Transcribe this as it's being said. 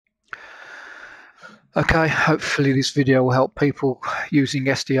Okay, hopefully this video will help people using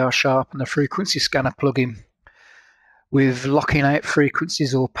SDR Sharp and the Frequency Scanner plugin with locking out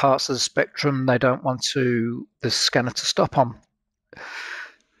frequencies or parts of the spectrum they don't want the scanner to stop on.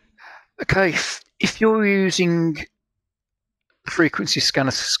 Okay, if you're using the Frequency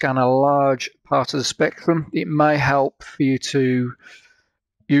Scanner to scan a large part of the spectrum, it may help for you to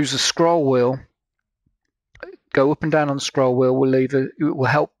use the scroll wheel. Go up and down on the scroll wheel. It will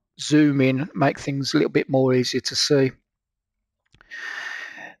help zoom in, make things a little bit more easier to see.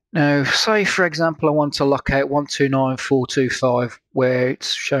 Now, say for example, I want to lock out 129.425, where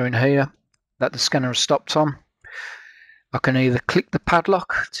it's showing here that the scanner has stopped on. I can either click the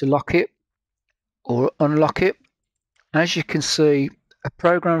padlock to lock it or unlock it. As you can see, a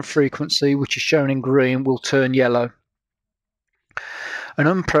program frequency, which is shown in green, will turn yellow. An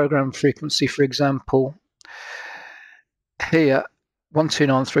unprogrammed frequency, for example, here,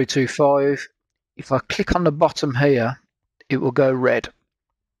 129.325, if I click on the bottom here, it will go red.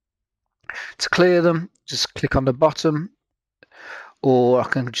 To clear them, just click on the bottom, or I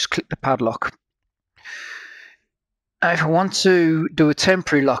can just click the padlock. Now, if I want to do a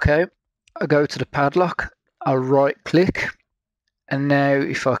temporary lockout, I go to the padlock, I right click, and now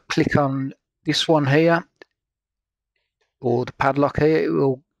if I click on this one here, or the padlock here, it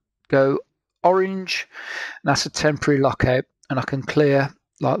will go orange, and that's a temporary lockout, and I can clear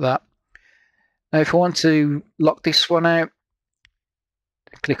like that. Now if I want to lock this one out,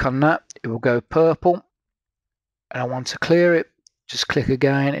 click on that, it will go purple, and I want to clear it, just click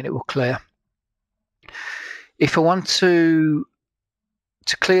again and it will clear. If I want to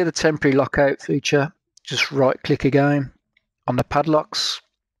clear the temporary lockout feature, just right click again on the padlocks.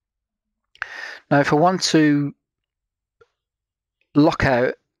 Now if I want to lock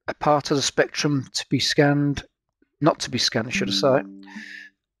out a part of the spectrum to be scanned, not to be scanned should I say,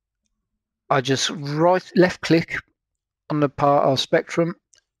 I just left click on the part of spectrum,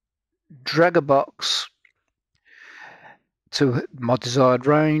 drag a box to my desired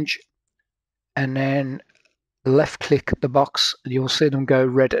range, and then left click the box and you'll see them go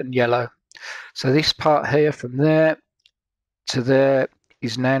red and yellow. So this part here from there to there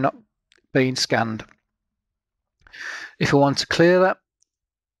is now not being scanned. If I want to clear that,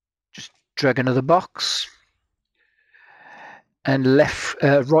 just drag another box and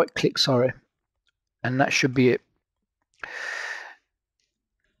right click, and that should be it.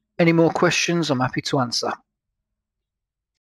 Any more questions? I'm happy to answer.